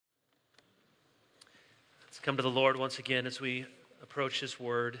Come to the Lord once again as we approach His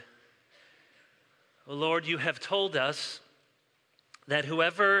Word. Oh Lord, you have told us that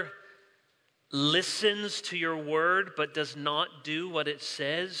whoever listens to your word but does not do what it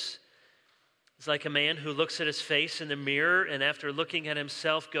says is like a man who looks at his face in the mirror and after looking at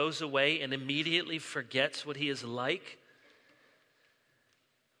himself goes away and immediately forgets what he is like.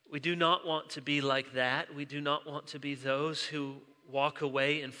 We do not want to be like that. We do not want to be those who walk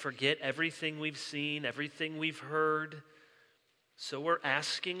away and forget everything we've seen, everything we've heard. So we're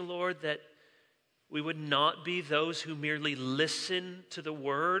asking, Lord, that we would not be those who merely listen to the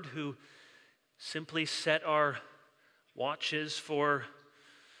word, who simply set our watches for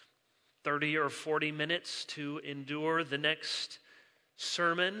 30 or 40 minutes to endure the next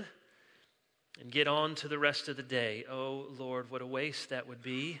sermon and get on to the rest of the day. Oh, Lord, what a waste that would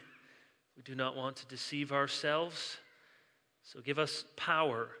be. We do not want to deceive ourselves. So give us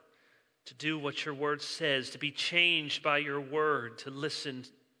power to do what your word says, to be changed by your word, to listen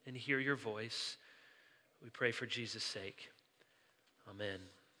and hear your voice. We pray for Jesus' sake. Amen.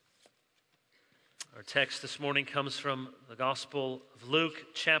 Our text this morning comes from the Gospel of Luke,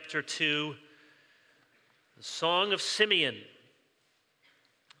 chapter 2, the Song of Simeon.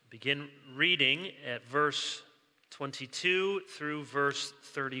 Begin reading at verse 22 through verse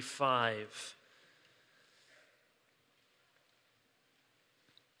 35.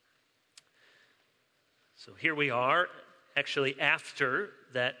 So here we are, actually after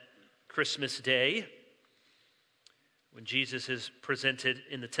that Christmas day, when Jesus is presented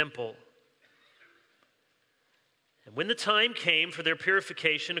in the temple. And when the time came for their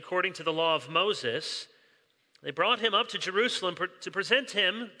purification according to the law of Moses, they brought him up to Jerusalem to present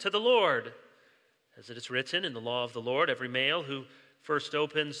him to the Lord. As it is written in the law of the Lord, every male who first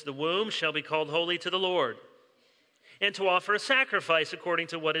opens the womb shall be called holy to the Lord, and to offer a sacrifice according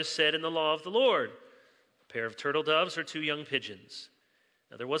to what is said in the law of the Lord, a pair of turtle doves or 2 young pigeons.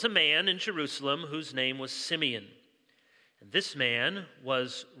 Now there was a man in Jerusalem whose name was Simeon, and this man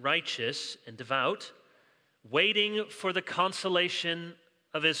was righteous and devout, waiting for the consolation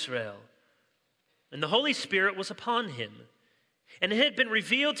of Israel. And the Holy Spirit was upon him. And it had been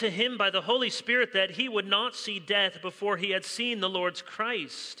revealed to him by the Holy Spirit that he would not see death before he had seen the Lord's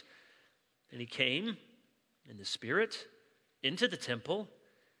Christ. And he came in the Spirit into the temple.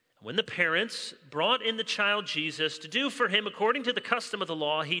 And when the parents brought in the child Jesus to do for him according to the custom of the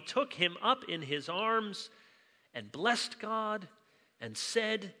law, he took him up in his arms and blessed God and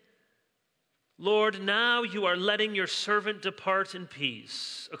said, Lord, now you are letting your servant depart in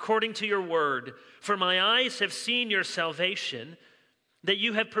peace, according to your word. For my eyes have seen your salvation, that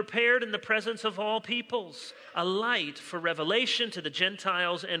you have prepared in the presence of all peoples, a light for revelation to the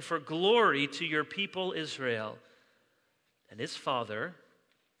Gentiles and for glory to your people Israel. And his father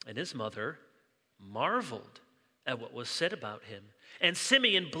and his mother marveled at what was said about him. And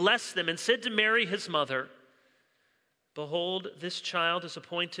Simeon blessed them and said to Mary his mother, Behold, this child is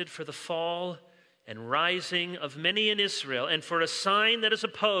appointed for the fall and rising of many in Israel, and for a sign that is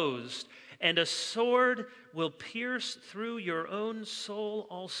opposed, and a sword will pierce through your own soul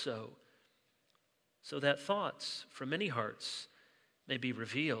also, so that thoughts from many hearts may be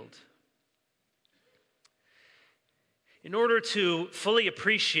revealed. In order to fully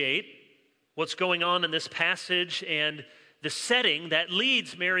appreciate what's going on in this passage and the setting that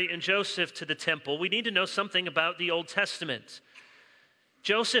leads Mary and Joseph to the temple, we need to know something about the Old Testament.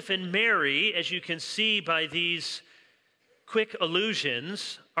 Joseph and Mary, as you can see by these quick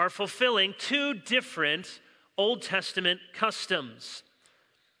allusions, are fulfilling 2 different Old Testament customs.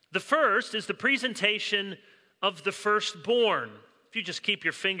 The first is the presentation of the firstborn. If you just keep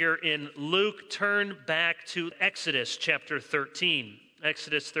your finger in Luke, turn back to Exodus chapter 13.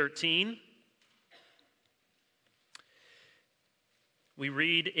 Exodus 13. We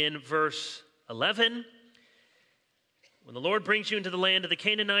read in verse 11, When the Lord brings you into the land of the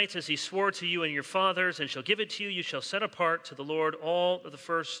Canaanites, as he swore to you and your fathers, and shall give it to you, you shall set apart to the Lord all of the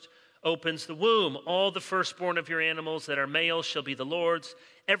first opens the womb. All the firstborn of your animals that are male shall be the Lord's.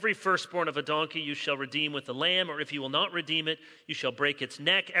 Every firstborn of a donkey you shall redeem with the lamb, or if you will not redeem it, you shall break its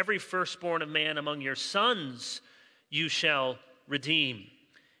neck. Every firstborn of man among your sons you shall redeem.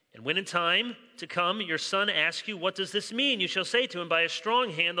 And when in time to come your son asks you, what does this mean? You shall say to him, by a strong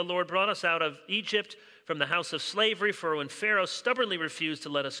hand the Lord brought us out of Egypt, from the house of slavery. For when Pharaoh stubbornly refused to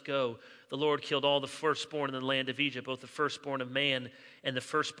let us go, the Lord killed all the firstborn in the land of Egypt, both the firstborn of man and the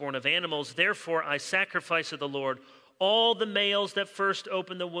firstborn of animals. Therefore I sacrifice to the Lord all the males that first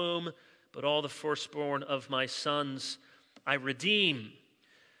open the womb, but all the firstborn of my sons I redeem.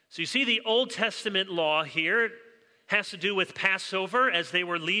 So you see the Old Testament law here has to do with Passover as they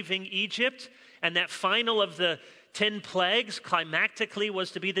were leaving Egypt. And that final of the 10 plagues climactically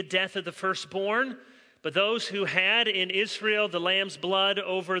was to be the death of the firstborn. But those who had in Israel the lamb's blood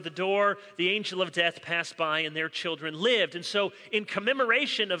over the door, the angel of death passed by and their children lived. And so in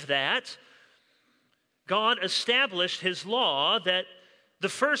commemoration of that, God established his law that the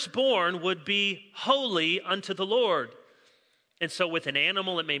firstborn would be holy unto the Lord. And so with an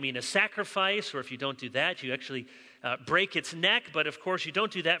animal, it may mean a sacrifice, or if you don't do that, you actually break its neck. But of course, you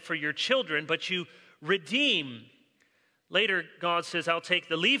don't do that for your children, but you redeem. Later, God says, I'll take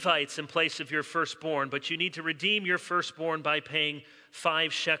the Levites in place of your firstborn, but you need to redeem your firstborn by paying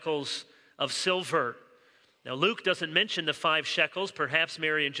 5 shekels of silver. Now, Luke doesn't mention the 5 shekels. Perhaps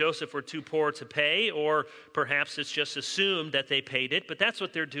Mary and Joseph were too poor to pay, or perhaps it's just assumed that they paid it, but that's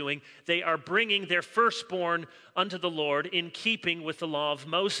what they're doing. They are bringing their firstborn unto the Lord in keeping with the law of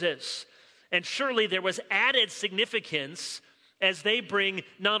Moses. And surely there was added significance as they bring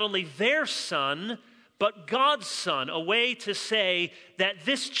not only their son, but God's son, a way to say that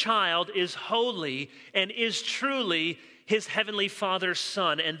this child is holy and is truly his heavenly Father's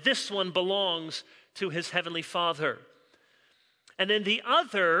son, and this one belongs to his heavenly Father. And then the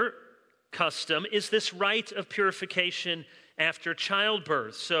other custom is this rite of purification after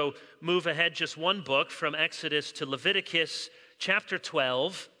childbirth. So move ahead just one book from Exodus to Leviticus chapter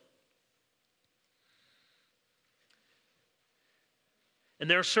 12. And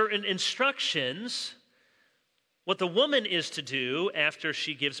there are certain instructions what the woman is to do after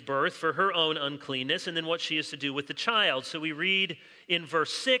she gives birth for her own uncleanness, and then what she is to do with the child. So we read in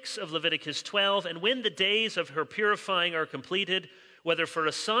verse 6 of Leviticus 12, and when the days of her purifying are completed, whether for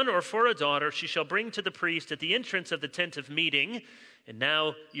a son or for a daughter, she shall bring to the priest at the entrance of the tent of meeting, and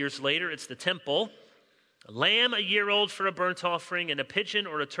now years later it's the temple, a lamb a year old for a burnt offering, and a pigeon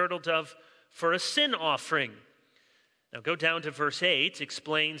or a turtle dove for a sin offering. Now go down to verse 8,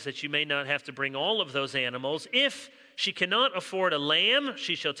 explains that you may not have to bring all of those animals. If she cannot afford a lamb,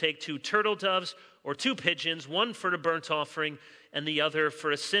 she shall take 2 turtle doves or 2 pigeons, one for a burnt offering and the other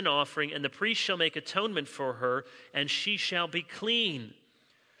for a sin offering, and the priest shall make atonement for her, and she shall be clean.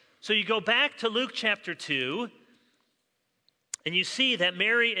 So you go back to Luke chapter 2, and you see that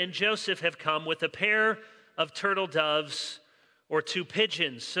Mary and Joseph have come with a pair of turtle doves or 2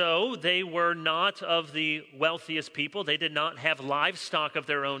 pigeons. So they were not of the wealthiest people. They did not have livestock of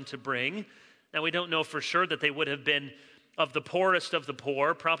their own to bring. Now, we don't know for sure that they would have been of the poorest of the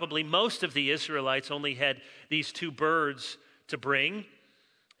poor. Probably most of the Israelites only had these 2 birds to bring,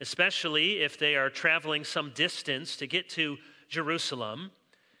 especially if they are traveling some distance to get to Jerusalem.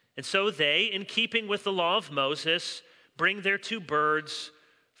 And so they, in keeping with the law of Moses, bring their 2 birds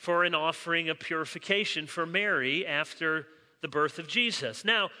for an offering of purification for Mary after the birth of Jesus.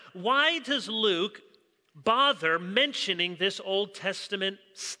 Now, why does Luke bother mentioning this Old Testament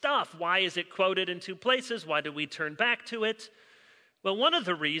stuff? Why is it quoted in 2 places? Why do we turn back to it? Well, one of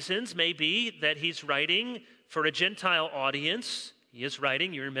the reasons may be that he's writing for a Gentile audience. He is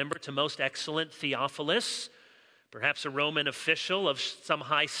writing, you remember, to most excellent Theophilus, perhaps a Roman official of some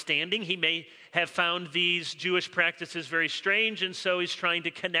high standing. He may have found these Jewish practices very strange, and so he's trying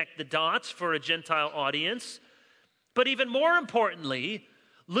to connect the dots for a Gentile audience. But even more importantly,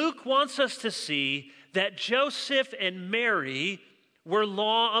 Luke wants us to see that Joseph and Mary were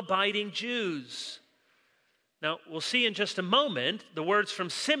law-abiding Jews. Now, we'll see in just a moment the words from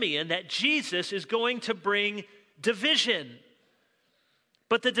Simeon that Jesus is going to bring division.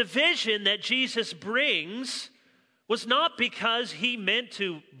 But the division that Jesus brings was not because he meant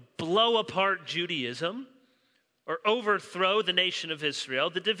to blow apart Judaism or overthrow the nation of Israel.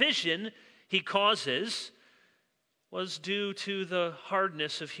 The division he causes was due to the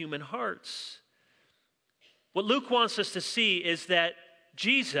hardness of human hearts. What Luke wants us to see is that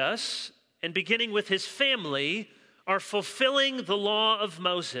Jesus, and beginning with his family, are fulfilling the law of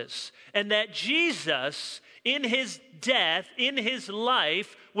Moses, and that Jesus, in his death, in his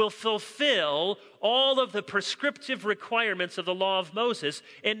life, will fulfill all of the prescriptive requirements of the law of Moses,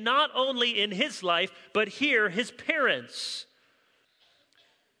 and not only in his life, but here, his parents.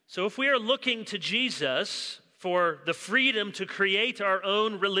 So if we are looking to Jesus for the freedom to create our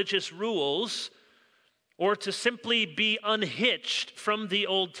own religious rules, or to simply be unhitched from the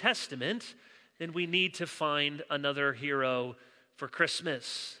Old Testament, then we need to find another hero for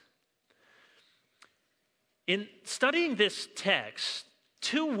Christmas. In studying this text,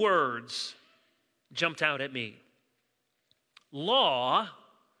 2 words jumped out at me: law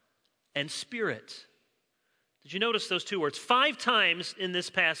and spirit. Did you notice those 2 words? 5 times in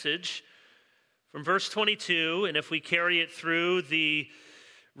this passage, from verse 22, and if we carry it through the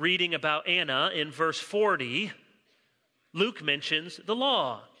reading about Anna in verse 40, Luke mentions the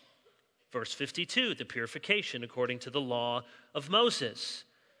law. Verse 52, the purification according to the law of Moses.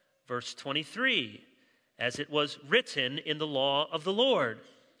 Verse 23, as it was written in the law of the Lord.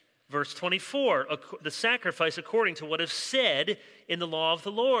 Verse 24, the sacrifice according to what is said in the law of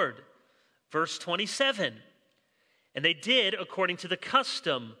the Lord. Verse 27, and they did according to the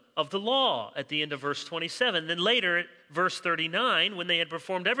custom of the law at the end of verse 27. Then later, verse 39, when they had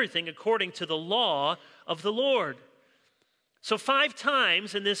performed everything according to the law of the Lord. So 5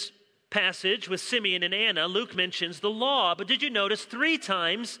 times in this passage with Simeon and Anna, Luke mentions the law. But did you notice 3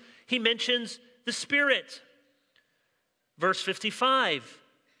 times he mentions the Spirit? Verse 55,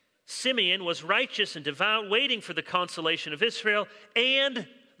 Simeon was righteous and devout, waiting for the consolation of Israel, and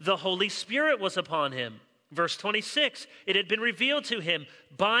the Holy Spirit was upon him. Verse 26, it had been revealed to him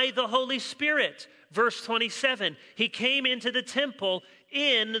by the Holy Spirit. Verse 27, he came into the temple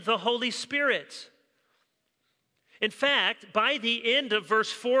in the Holy Spirit. In fact, by the end of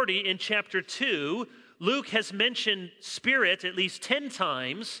verse 40 in chapter 2, Luke has mentioned Spirit at least 10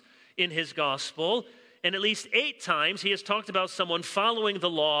 times in his gospel, and at least 8 times he has talked about someone following the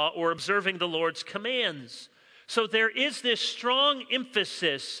law or observing the Lord's commands. So there is this strong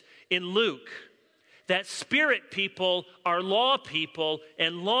emphasis in Luke that Spirit people are law people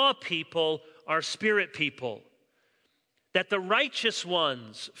and law people are Spirit people. That the righteous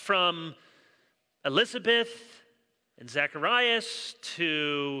ones from Elizabeth and Zacharias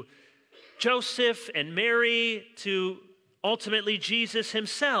to Joseph and Mary to ultimately Jesus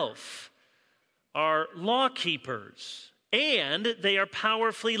himself are law keepers, and they are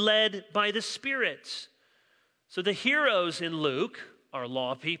powerfully led by the Spirit. So the heroes in Luke are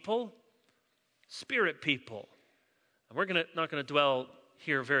law people, Spirit people. And we're not going to dwell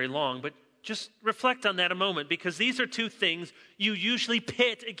here very long, but just reflect on that a moment, because these are 2 things you usually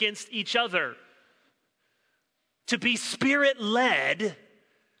pit against each other. To be Spirit-led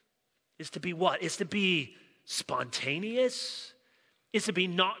is to be what? Is to be spontaneous. Is to be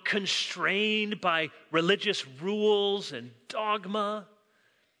not constrained by religious rules and dogma.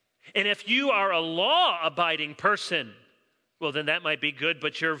 And if you are a law-abiding person, well, then that might be good,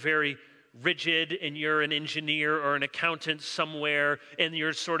 but you're very rigid and you're an engineer or an accountant somewhere and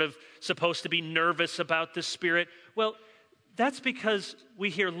you're sort of supposed to be nervous about the Spirit. Well, that's because we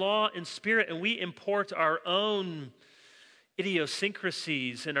hear law and Spirit and we import our own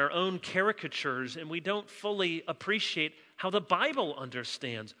idiosyncrasies and our own caricatures, and we don't fully appreciate how the Bible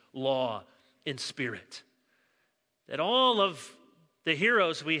understands law and Spirit. That all of the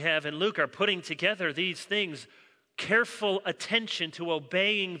heroes we have in Luke are putting together these things, careful attention to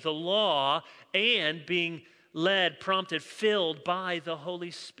obeying the law and being led, prompted, filled by the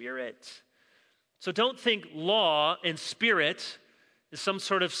Holy Spirit. So don't think law and Spirit is some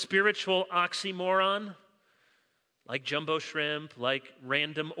sort of spiritual oxymoron, like jumbo shrimp, like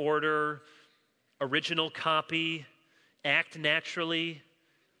random order, original copy, act naturally,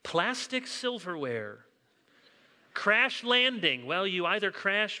 plastic silverware, crash landing. Well, you either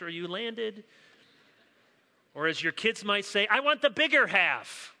crashed or you landed. Or as your kids might say, I want the bigger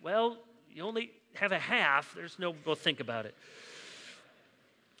half. Well, you only have a half. We'll think about it.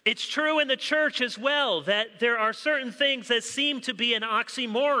 It's true in the church as well that there are certain things that seem to be an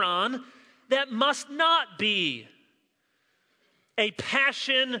oxymoron that must not be. A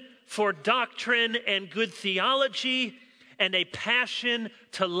passion for doctrine and good theology, and a passion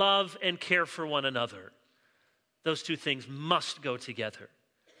to love and care for one another. Those 2 things must go together.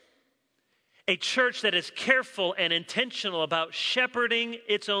 A church that is careful and intentional about shepherding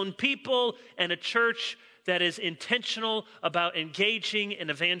its own people, and a church that is intentional about engaging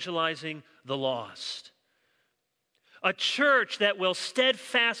and evangelizing the lost. A church that will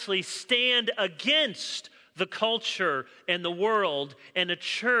steadfastly stand against the culture and the world, and a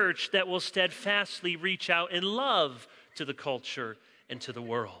church that will steadfastly reach out in love to the culture and to the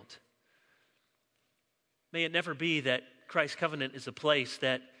world. May it never be that Christ's covenant is a place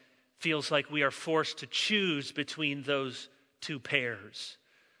that feels like we are forced to choose between those 2 pairs.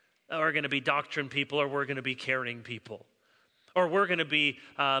 We're going to be doctrine people, or we're going to be caring people. Or we're going to be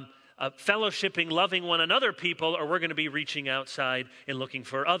fellowshipping, loving one another people, or we're going to be reaching outside and looking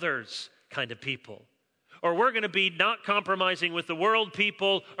for others kind of people. Or we're going to be not compromising with the world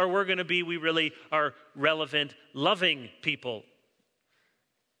people, or we're going to be, we really are relevant, loving people.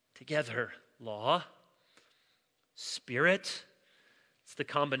 Together, law, Spirit. It's the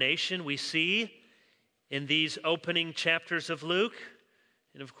combination we see in these opening chapters of Luke,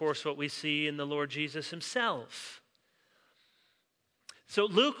 and of course what we see in the Lord Jesus himself. So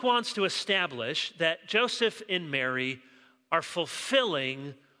Luke wants to establish that Joseph and Mary are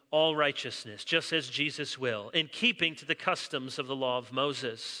fulfilling all righteousness, just as Jesus will, in keeping to the customs of the law of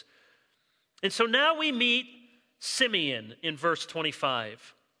Moses. And so now we meet Simeon in verse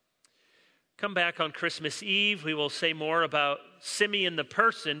 25. Come back on Christmas Eve. We will say more about Simeon the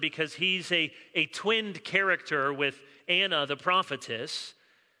person because he's a twinned character with Anna the prophetess.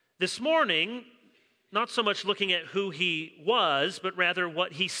 This morning, not so much looking at who he was, but rather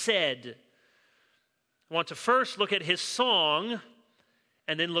what he said. I want to first look at his song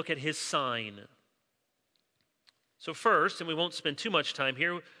and then look at his sign. So first, and we won't spend too much time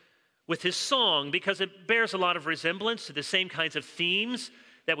here, with his song, because it bears a lot of resemblance to the same kinds of themes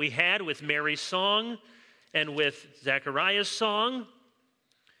that we had with Mary's song and with Zechariah's song.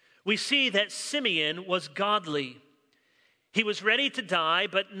 We see that Simeon was godly. He was ready to die,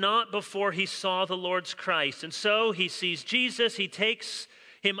 but not before he saw the Lord's Christ. And so he sees Jesus, he takes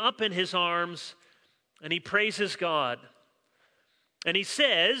him up in his arms, and he praises God. And he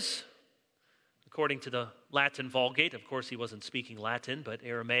says, according to the Latin Vulgate, of course he wasn't speaking Latin, but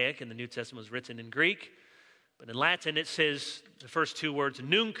Aramaic, and the New Testament was written in Greek. But in Latin it says the first two words,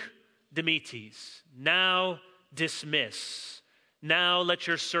 nunc dimittis, now dismiss. Now let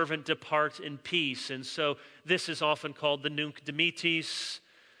your servant depart in peace. And so this is often called the nunc dimittis.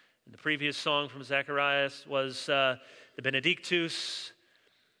 And the previous song from Zacharias was the Benedictus.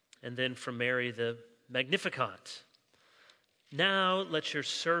 And then from Mary, the Magnificat. Now let your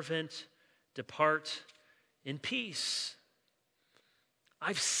servant depart in peace.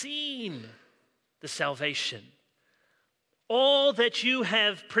 I've seen the salvation. All that you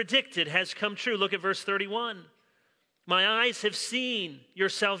have predicted has come true. Look at verse 31. My eyes have seen your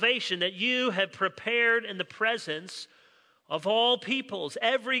salvation that you have prepared in the presence of all peoples.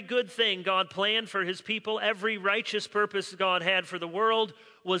 Every good thing God planned for his people, every righteous purpose God had for the world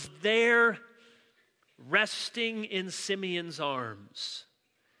was there resting in Simeon's arms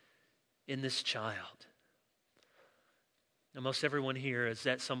in this child. Now, most everyone here is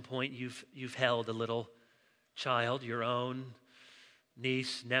at some point you've held a little child, your own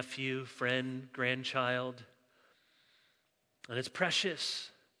niece, nephew, friend, grandchild. And it's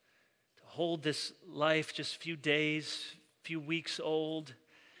precious to hold this life just a few days, few weeks old,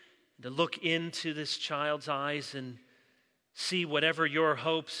 to look into this child's eyes and see whatever your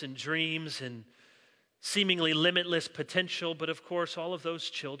hopes and dreams and seemingly limitless potential. But of course, all of those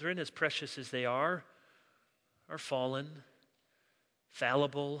children, as precious as they are fallen,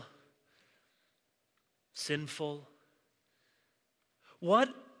 fallible, sinful. What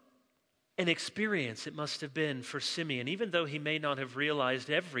an experience it must have been for Simeon. Even though he may not have realized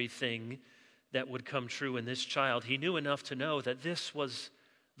everything that would come true in this child, he knew enough to know that this was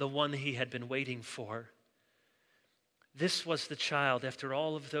the one he had been waiting for. This was the child after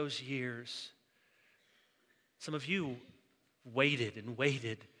all of those years. Some of you waited and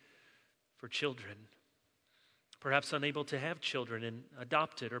waited for children. Perhaps unable to have children and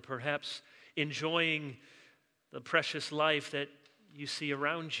adopted, or perhaps enjoying the precious life that you see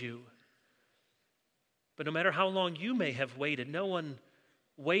around you. But no matter how long you may have waited, no one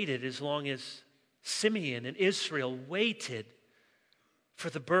waited as long as Simeon and Israel waited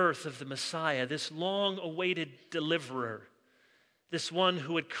for the birth of the Messiah, this long-awaited deliverer, this one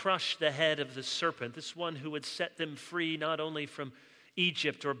who would crush the head of the serpent, this one who would set them free not only from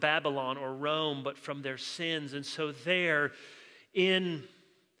Egypt or Babylon or Rome, but from their sins. And so there in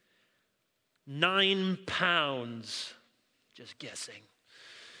 9 pounds, just guessing,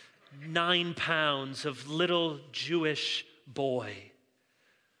 9 pounds of little Jewish boy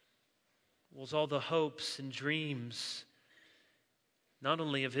was all the hopes and dreams, not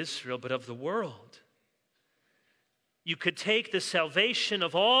only of Israel, but of the world. You could take the salvation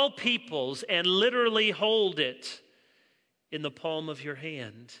of all peoples and literally hold it in the palm of your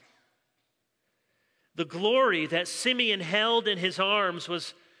hand. The glory that Simeon held in his arms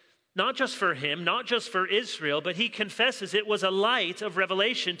was not just for him, not just for Israel, but he confesses it was a light of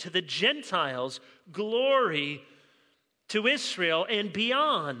revelation to the Gentiles, glory to Israel and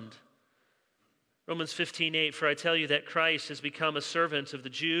beyond. Romans 15:8, for I tell you that Christ has become a servant of the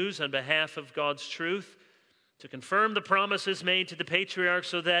Jews on behalf of God's truth, to confirm the promises made to the patriarchs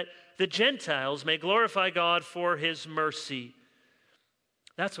so that the Gentiles may glorify God for his mercy.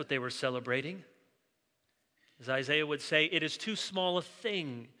 That's what they were celebrating. As Isaiah would say, it is too small a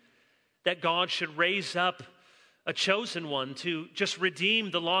thing that God should raise up a chosen one to just redeem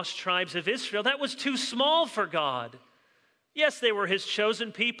the lost tribes of Israel. That was too small for God. Yes, they were his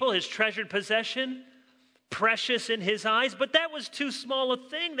chosen people, his treasured possession, precious in his eyes, but that was too small a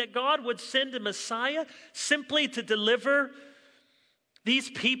thing that God would send a Messiah simply to deliver these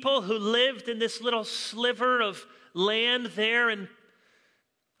people who lived in this little sliver of land there in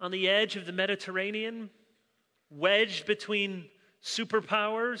on the edge of the Mediterranean, wedged between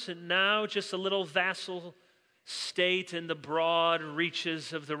superpowers, and now just a little vassal state in the broad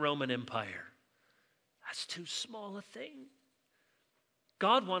reaches of the Roman Empire. That's too small a thing.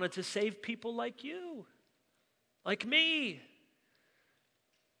 God wanted to save people like you, like me.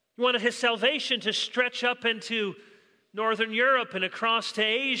 He wanted his salvation to stretch up into Northern Europe and across to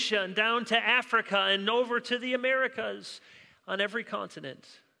Asia and down to Africa and over to the Americas, on every continent,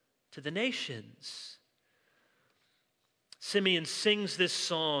 to the nations. Simeon sings this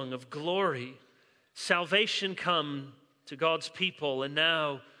song of glory. Salvation come to God's people, and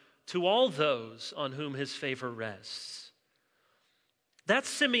now to all those on whom his favor rests. That's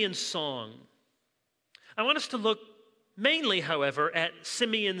Simeon's song. I want us to look mainly, however, at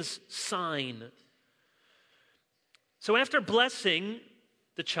Simeon's sign. So after blessing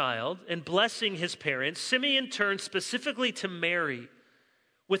the child and blessing his parents, Simeon turned specifically to Mary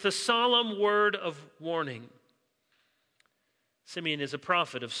with a solemn word of warning. Simeon is a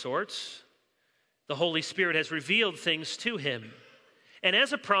prophet of sorts. The Holy Spirit has revealed things to him. And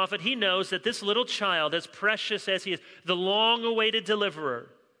as a prophet, he knows that this little child, as precious as he is, the long-awaited deliverer,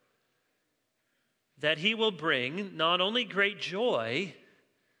 that he will bring not only great joy,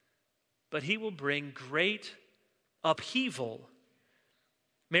 but he will bring great upheaval.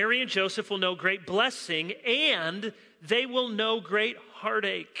 Mary and Joseph will know great blessing, and they will know great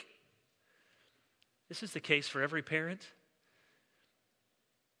heartache. This is the case for every parent.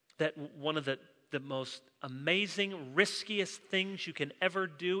 That one of the most amazing, riskiest things you can ever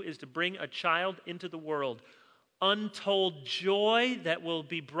do is to bring a child into the world. Untold joy that will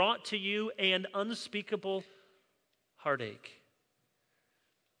be brought to you and unspeakable heartache.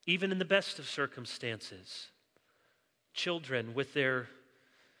 Even in the best of circumstances, children with their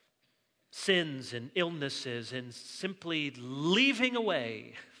sins and illnesses and simply leaving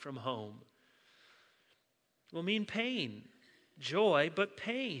away from home will mean pain, joy, but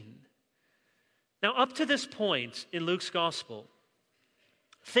pain. Now, up to this point in Luke's gospel,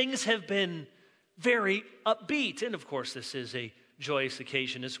 things have been very upbeat. And of course, this is a joyous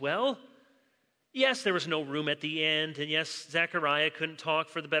occasion as well. Yes, there was no room at the end. And yes, Zechariah couldn't talk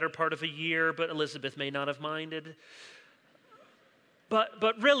for the better part of a year, but Elizabeth may not have minded.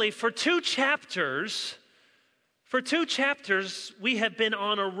 But really, for two chapters, we have been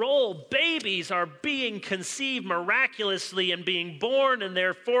on a roll. Babies are being conceived miraculously and being born, and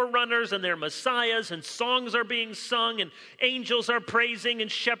they're forerunners and they're messiahs, and songs are being sung, and angels are praising, and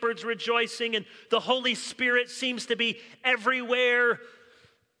shepherds rejoicing, and the Holy Spirit seems to be everywhere.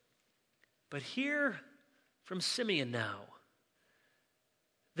 But hear from Simeon now.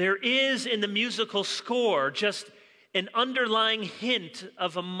 There is in the musical score just an underlying hint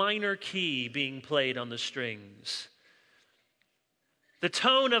of a minor key being played on the strings. The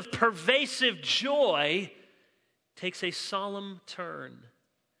tone of pervasive joy takes a solemn turn.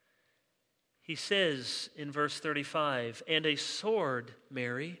 He says in verse 35, "And a sword,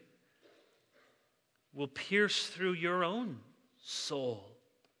 Mary, will pierce through your own soul."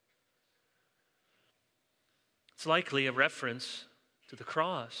 It's likely a reference to the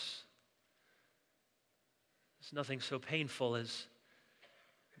cross. There's nothing so painful as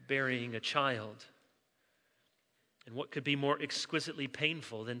burying a child. And what could be more exquisitely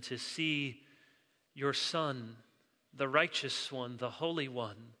painful than to see your son, the righteous one, the holy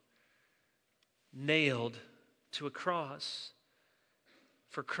one, nailed to a cross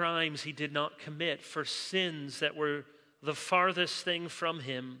for crimes he did not commit, for sins that were the farthest thing from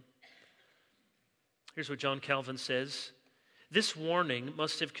him. Here's what John Calvin says: "This warning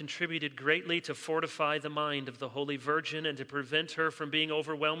must have contributed greatly to fortify the mind of the Holy Virgin and to prevent her from being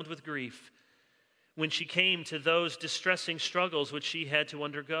overwhelmed with grief when she came to those distressing struggles which she had to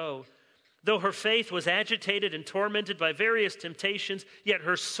undergo. Though her faith was agitated and tormented by various temptations, yet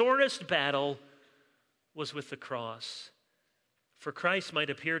her sorest battle was with the cross. For Christ might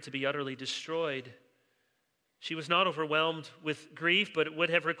appear to be utterly destroyed. She was not overwhelmed with grief, but it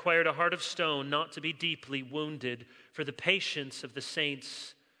would have required a heart of stone not to be deeply wounded, for the patience of the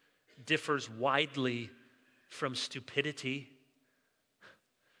saints differs widely from stupidity."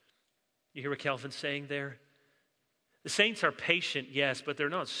 You hear what Calvin's saying there? The saints are patient, yes, but they're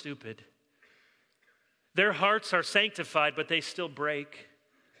not stupid. Their hearts are sanctified, but they still break.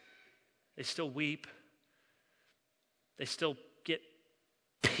 They still weep. They still get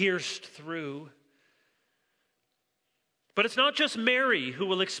pierced through. But it's not just Mary who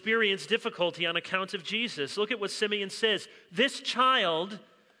will experience difficulty on account of Jesus. Look at what Simeon says. This child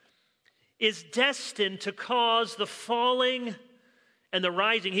is destined to cause the falling and the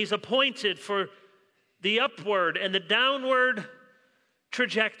rising. He's appointed for the upward and the downward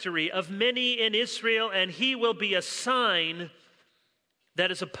trajectory of many in Israel, and he will be a sign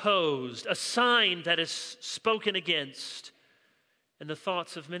that is opposed, a sign that is spoken against, and the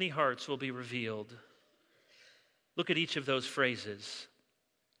thoughts of many hearts will be revealed. Look at each of those phrases.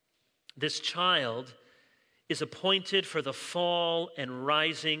 This child is appointed for the fall and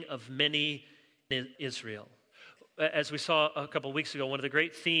rising of many in Israel. As we saw a couple weeks ago, one of the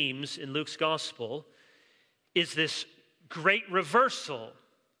great themes in Luke's gospel is this great reversal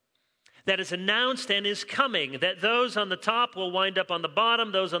that is announced and is coming, that those on the top will wind up on the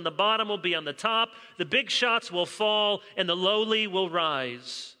bottom, those on the bottom will be on the top, the big shots will fall, and the lowly will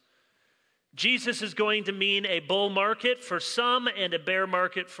rise. Jesus is going to mean a bull market for some and a bear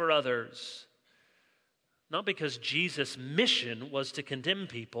market for others. Not because Jesus' mission was to condemn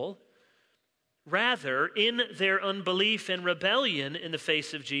people. Rather, in their unbelief and rebellion in the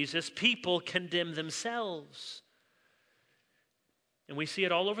face of Jesus, people condemn themselves. And we see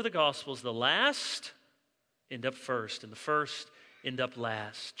it all over the Gospels. The last end up first, and the first end up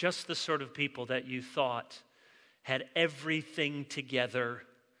last. Just the sort of people that you thought had everything together,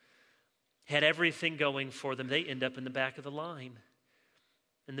 had everything going for them, they end up in the back of the line.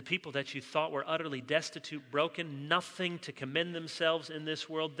 And the people that you thought were utterly destitute, broken, nothing to commend themselves in this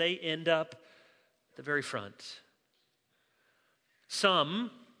world, they end up at the very front.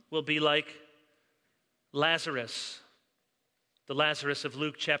 Some will be like Lazarus, the Lazarus of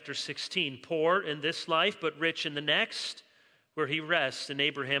Luke chapter 16, poor in this life but rich in the next, where he rests in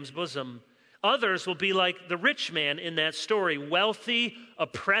Abraham's bosom. Others will be like the rich man in that story, wealthy,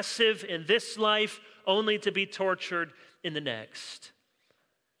 oppressive in this life, only to be tortured in the next.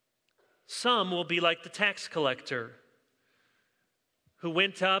 Some will be like the tax collector who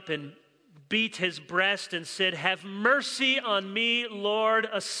went up and beat his breast and said, "Have mercy on me, Lord,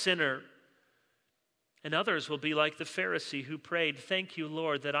 a sinner." And others will be like the Pharisee who prayed, "Thank you,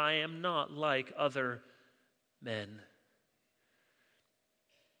 Lord, that I am not like other men."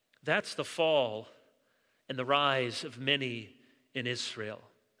 That's the fall and the rise of many in Israel.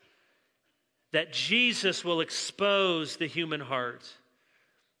 That Jesus will expose the human heart.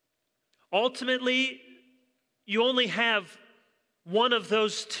 Ultimately, you only have one of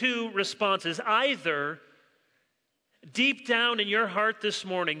those two responses. Either deep down in your heart this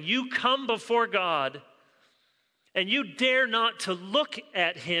morning, you come before God and you dare not to look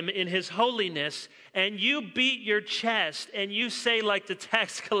at him in his holiness, and you beat your chest and you say like the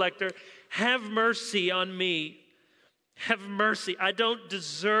tax collector, "Have mercy on me. Have mercy. I don't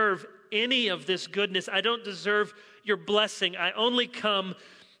deserve any of this goodness. I don't deserve your blessing. I only come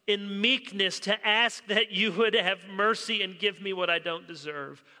in meekness to ask that you would have mercy and give me what I don't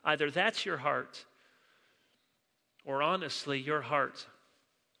deserve." Either that's your heart, or honestly, your heart,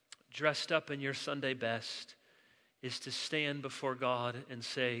 dressed up in your Sunday best, is to stand before God and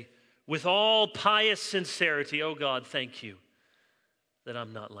say, with all pious sincerity, "Oh God, thank you that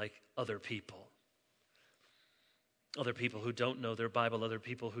I'm not like other people. Other people who don't know their Bible, other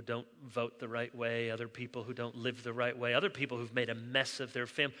people who don't vote the right way, other people who don't live the right way, other people who've made a mess of their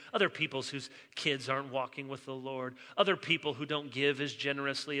family, other people whose kids aren't walking with the Lord, other people who don't give as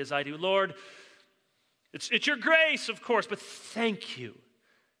generously as I do. Lord, it's your grace, of course, but thank you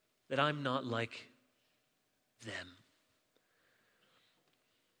that I'm not like them."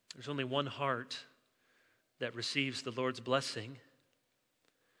 There's only one heart that receives the Lord's blessing.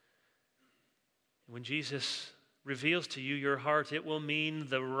 When Jesus reveals to you your heart, it will mean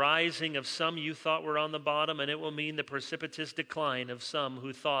the rising of some you thought were on the bottom, and it will mean the precipitous decline of some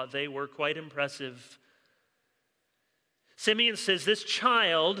who thought they were quite impressive. Simeon says this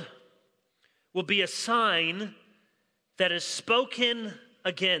child will be a sign that is spoken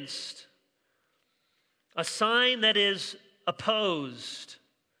against, a sign that is opposed,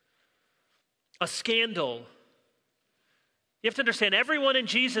 a scandal. You have to understand, everyone in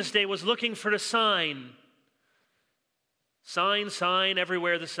Jesus' day was looking for a sign. Sign, sign,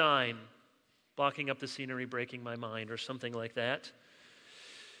 everywhere the sign. Blocking up the scenery, breaking my mind, or something like that.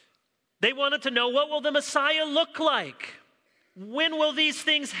 They wanted to know, what will the Messiah look like? When will these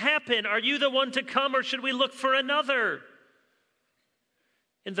things happen? Are you the one to come, or should we look for another?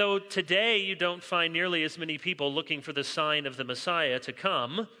 And though today you don't find nearly as many people looking for the sign of the Messiah to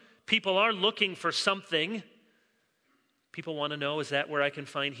come, people are looking for something. People want to know, is that where I can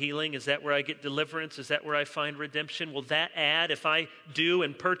find healing? Is that where I get deliverance? Is that where I find redemption? Will that add, if I do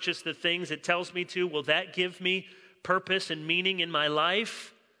and purchase the things it tells me to, will that give me purpose and meaning in my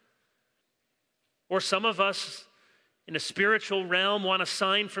life? Or some of us in a spiritual realm want a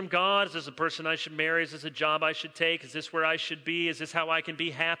sign from God. Is this a person I should marry? Is this a job I should take? Is this where I should be? Is this how I can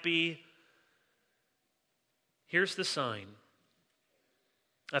be happy? Here's the sign.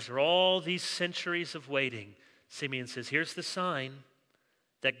 After all these centuries of waiting, Simeon says, here's the sign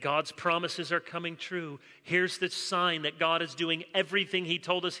that God's promises are coming true. Here's the sign that God is doing everything he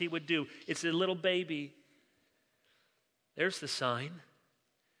told us he would do. It's a little baby. There's the sign.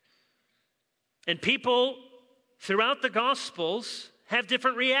 And people throughout the Gospels have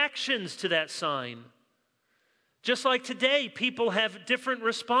different reactions to that sign. Just like today, people have different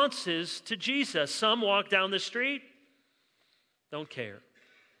responses to Jesus. Some walk down the street, don't care.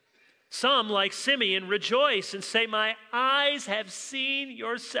 Some, like Simeon, rejoice and say, my eyes have seen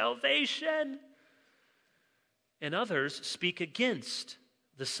your salvation. And others speak against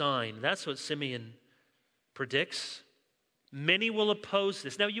the sign. That's what Simeon predicts. Many will oppose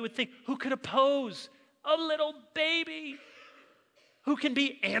this. Now you would think, who could oppose a little baby? Who can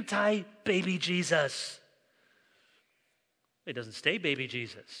be anti-baby Jesus? He doesn't stay baby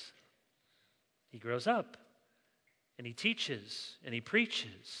Jesus. He grows up and he teaches and he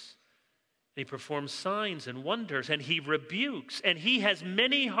preaches. He performs signs and wonders, and he rebukes, and he has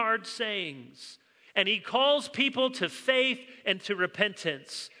many hard sayings, and he calls people to faith and to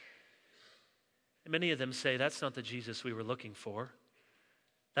repentance. And many of them say, that's not the Jesus we were looking for.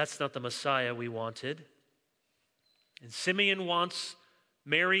 That's not the Messiah we wanted. And Simeon wants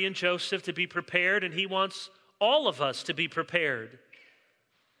Mary and Joseph to be prepared, and he wants all of us to be prepared.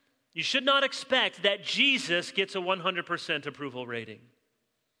 You should not expect that Jesus gets a 100% approval rating.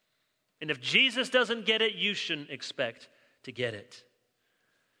 And if Jesus doesn't get it, you shouldn't expect to get it.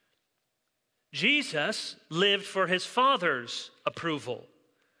 Jesus lived for his Father's approval.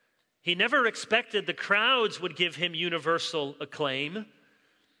 He never expected the crowds would give him universal acclaim.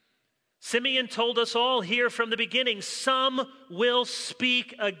 Simeon told us all here from the beginning, some will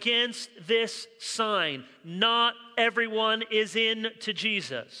speak against this sign. Not everyone is in to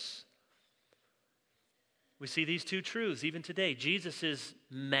Jesus. We see these two truths even today. Jesus is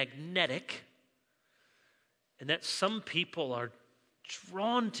magnetic, and that some people are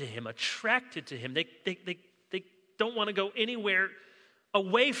drawn to him, attracted to him. They don't want to go anywhere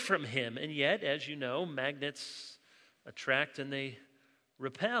away from him. And yet, as you know, magnets attract and they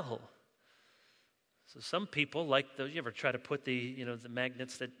repel. So some people, like those, you ever try to put the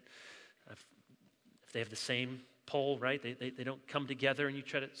magnets that, if they have the same pole, right? They don't come together, and you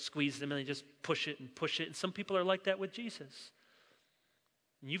try to squeeze them and they just push it. And some people are like that with Jesus.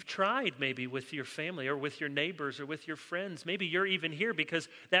 And you've tried maybe with your family or with your neighbors or with your friends. Maybe you're even here because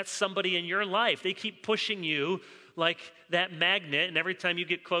that's somebody in your life. They keep pushing you like that magnet, and every time you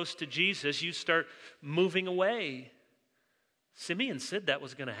get close to Jesus, you start moving away. Simeon said that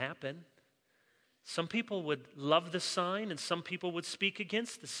was going to happen. Some people would love the sign, and some people would speak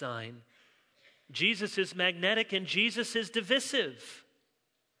against the sign. Jesus is magnetic and Jesus is divisive.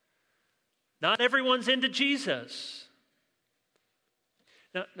 Not everyone's into Jesus.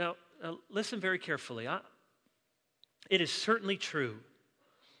 Now listen very carefully. It is certainly true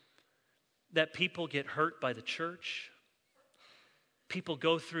that people get hurt by the church. People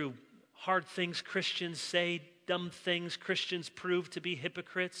go through hard things. Christians say dumb things. Christians prove to be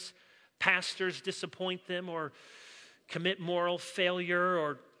hypocrites. Pastors disappoint them or commit moral failure,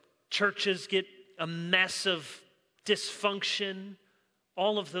 or churches get a mess of dysfunction.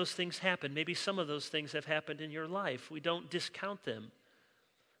 All of those things happen. Maybe some of those things have happened in your life. We don't discount them.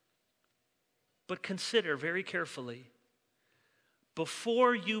 But consider very carefully,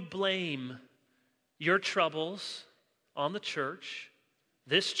 before you blame your troubles on the church,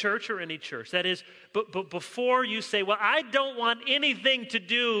 this church or any church, that is, but before you say, well, I don't want anything to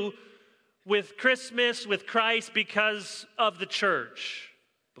do with Christmas, with Christ, because of the church.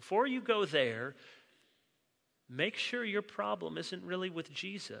 Before you go there, make sure your problem isn't really with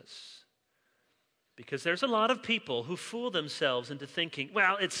Jesus. Because there's a lot of people who fool themselves into thinking,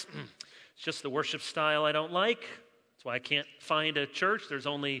 well, it's just the worship style I don't like. That's why I can't find a church. There's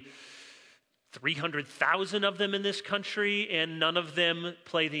only 300,000 of them in this country, and none of them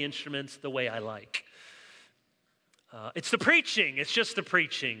play the instruments the way I like. It's the preaching. It's just the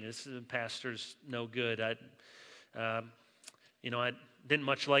preaching. This pastor's no good. I didn't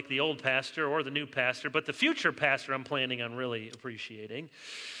much like the old pastor or the new pastor, but the future pastor I'm planning on really appreciating.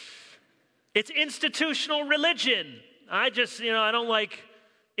 It's institutional religion. I don't like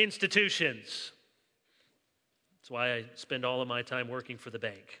institutions. That's why I spend all of my time working for the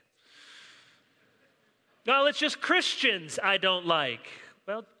bank. Well, it's just Christians I don't like.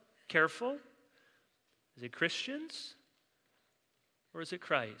 Well, careful. Is it Christians or is it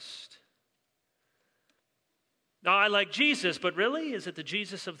Christ? Now, I like Jesus, but really, is it the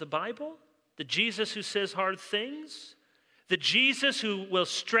Jesus of the Bible? The Jesus who says hard things? The Jesus who will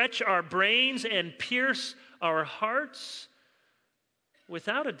stretch our brains and pierce our hearts?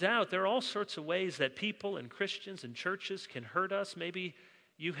 without a doubt, there are all sorts of ways that people and Christians and churches can hurt us. Maybe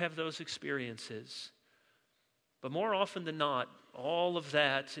you have those experiences. But more often than not, all of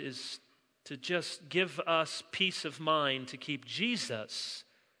that is to just give us peace of mind to keep Jesus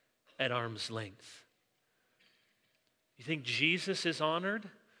at arm's length. You think Jesus is honored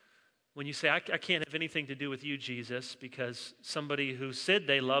when you say, I can't have anything to do with you, Jesus, because somebody who said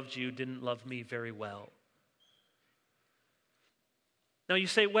they loved you didn't love me very well? Now you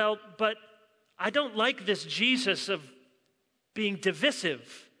say, well, but I don't like this Jesus of being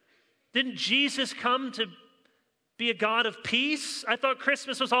divisive. Didn't Jesus come to be a God of peace? I thought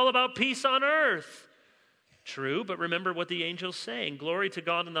Christmas was all about peace on earth. True, but remember what the angel's saying. Glory to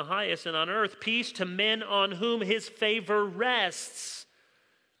God in the highest, and on earth peace to men on whom his favor rests.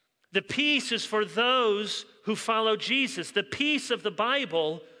 The peace is for those who follow Jesus. The peace of the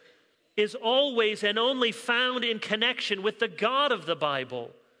Bible is always and only found in connection with the God of the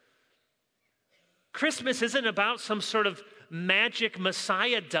Bible. Christmas isn't about some sort of magic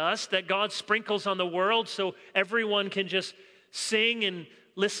Messiah dust that God sprinkles on the world so everyone can just sing and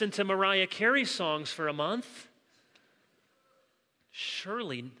listen to Mariah Carey songs for a month.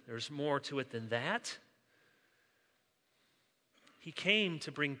 Surely there's more to it than that. He came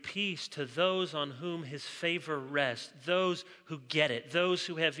to bring peace to those on whom his favor rests, those who get it, those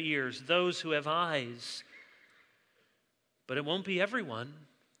who have ears, those who have eyes. But it won't be everyone.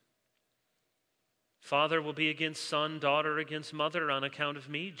 Father will be against son, daughter against mother on account of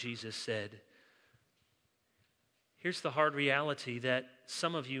me, Jesus said. Here's the hard reality that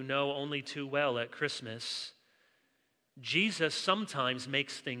some of you know only too well at Christmas. Jesus sometimes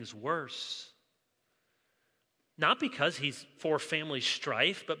makes things worse. Not because he's for family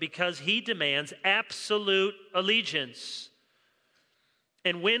strife, but because he demands absolute allegiance.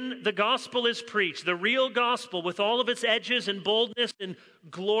 And when the gospel is preached, the real gospel with all of its edges and boldness and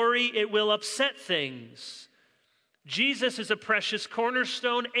glory, it will upset things. Jesus is a precious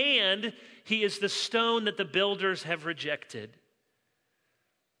cornerstone, and he is the stone that the builders have rejected.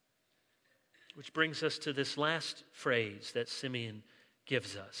 Which brings us to this last phrase that Simeon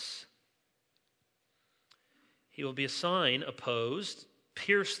gives us. He will be a sign opposed,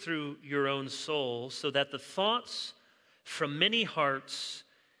 pierced through your own soul, so that the thoughts from many hearts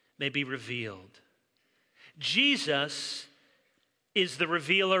may be revealed. Jesus is the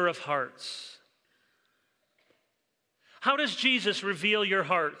revealer of hearts. How does Jesus reveal your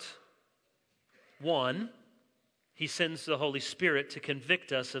heart? One, he sends the Holy Spirit to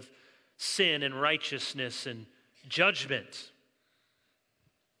convict us of sin and righteousness and judgment.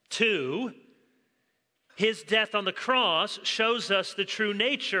 Two, his death on the cross shows us the true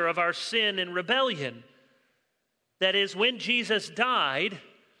nature of our sin and rebellion. That is, when Jesus died,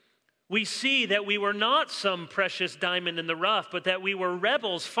 we see that we were not some precious diamond in the rough, but that we were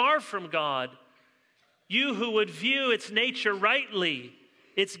rebels far from God. You who would view its nature rightly,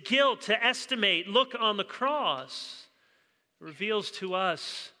 its guilt to estimate, look on the cross. It reveals to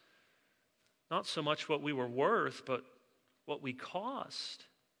us not so much what we were worth, but what we cost.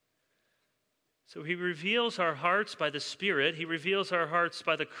 So he reveals our hearts by the Spirit. He reveals our hearts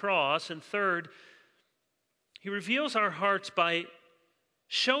by the cross. And third, he reveals our hearts by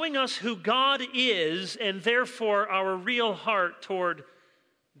showing us who God is and therefore our real heart toward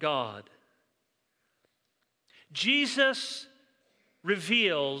God. Jesus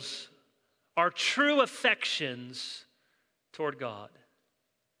reveals our true affections toward God.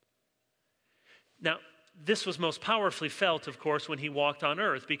 Now, this was most powerfully felt, of course, when he walked on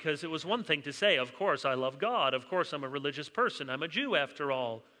earth, because it was one thing to say, of course, I love God. Of course, I'm a religious person. I'm a Jew after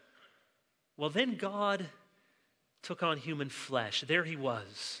all. Well, then God took on human flesh. There he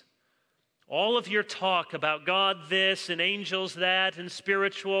was. All of your talk about God this and angels that and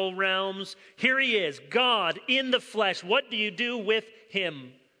spiritual realms, here he is, God in the flesh. What do you do with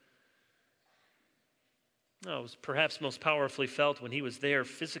him? Oh, it was perhaps most powerfully felt when he was there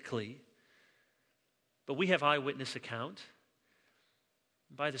physically. But we have eyewitness account.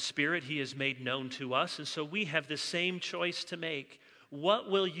 By the Spirit, he is made known to us, and so we have the same choice to make. What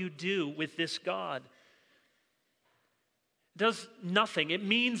will you do with this God? Does nothing. It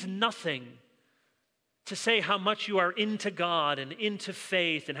means nothing to say how much you are into God and into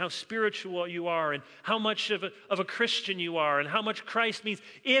faith and how spiritual you are and how much of a Christian you are and how much Christ means.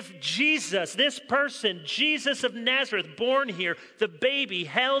 If Jesus, this person, Jesus of Nazareth, born here, the baby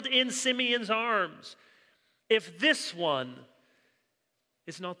held in Simeon's arms, if this one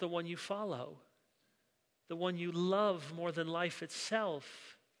is not the one you follow, the one you love more than life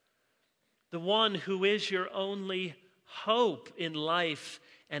itself, the one who is your only hope in life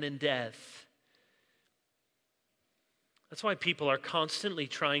and in death, That's why people are constantly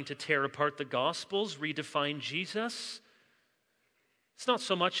trying to tear apart the Gospels, redefine Jesus. It's not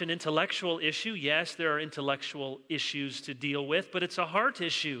so much an intellectual issue. Yes, there are intellectual issues to deal with, but it's a heart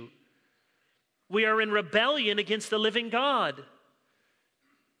issue. We are in rebellion against the living God.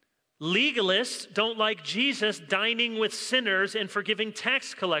 Legalists don't like Jesus dining with sinners and forgiving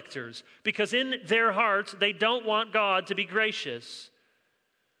tax collectors because in their hearts they don't want God to be gracious.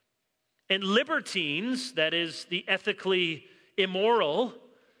 And libertines, that is the ethically immoral,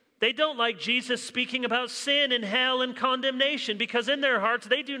 they don't like Jesus speaking about sin and hell and condemnation because in their hearts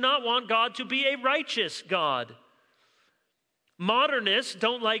they do not want God to be a righteous God. Modernists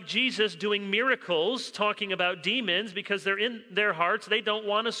don't like Jesus doing miracles, talking about demons, because they're in their hearts, they don't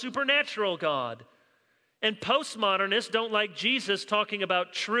want a supernatural God. And postmodernists don't like Jesus talking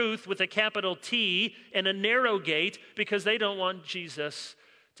about truth with a capital T and a narrow gate because they don't want Jesus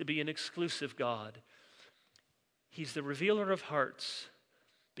to be an exclusive God. He's the revealer of hearts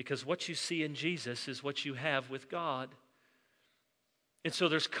because what you see in Jesus is what you have with God. And so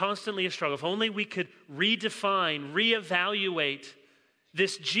there's constantly a struggle. If only we could redefine, reevaluate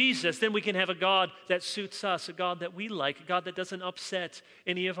this Jesus, then we can have a God that suits us, a God that we like, a God that doesn't upset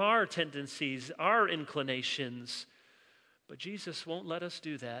any of our tendencies, our inclinations. But Jesus won't let us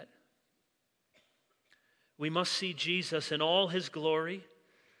do that. We must see Jesus in all his glory,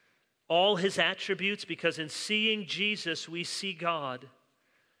 all his attributes, because in seeing Jesus, we see God.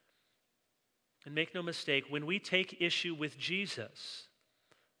 And make no mistake, when we take issue with Jesus,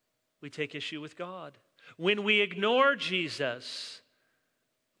 we take issue with God. When we ignore Jesus,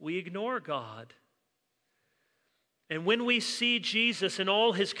 we ignore God. And when we see Jesus in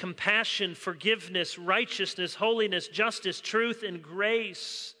all his compassion, forgiveness, righteousness, holiness, justice, truth, and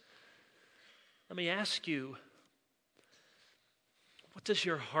grace, let me ask you, what does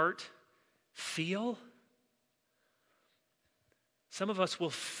your heart feel? Some of us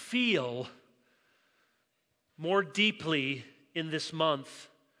will feel more deeply in this month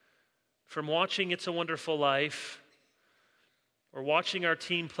from watching It's a Wonderful Life, or watching our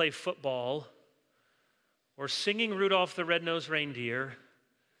team play football, or singing Rudolph the Red-Nosed Reindeer,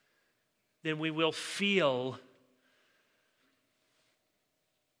 than we will feel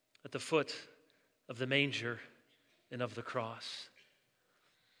at the foot of the manger and of the cross.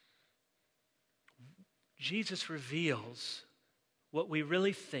 Jesus reveals what we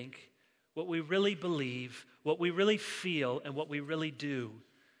really think, what we really believe, what we really feel, and what we really do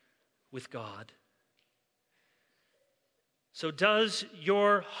with God. So does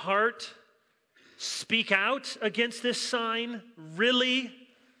your heart speak out against this sign? Really?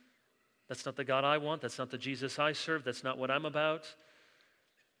 That's not the God I want. That's not the Jesus I serve. That's not what I'm about.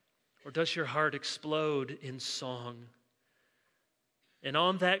 Or does your heart explode in song? And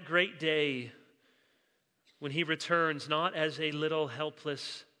on that great day, when he returns, not as a little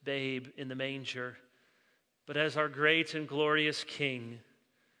helpless babe in the manger, but as our great and glorious King,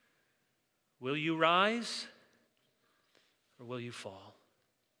 will you rise or will you fall?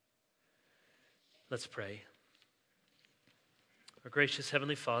 Let's pray. Our gracious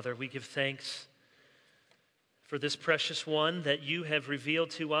Heavenly Father, we give thanks for this precious one that you have revealed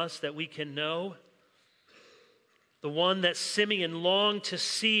to us that we can know, the one that Simeon longed to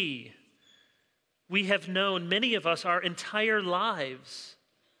see. We have known, many of us, our entire lives.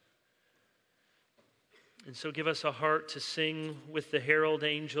 And so give us a heart to sing with the herald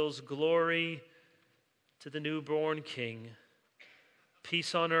angels, glory to the newborn King.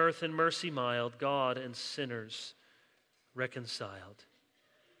 Peace on earth and mercy mild, God and sinners reconciled.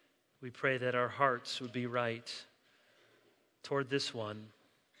 We pray that our hearts would be right toward this one.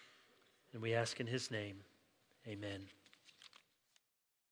 And we ask in his name, amen.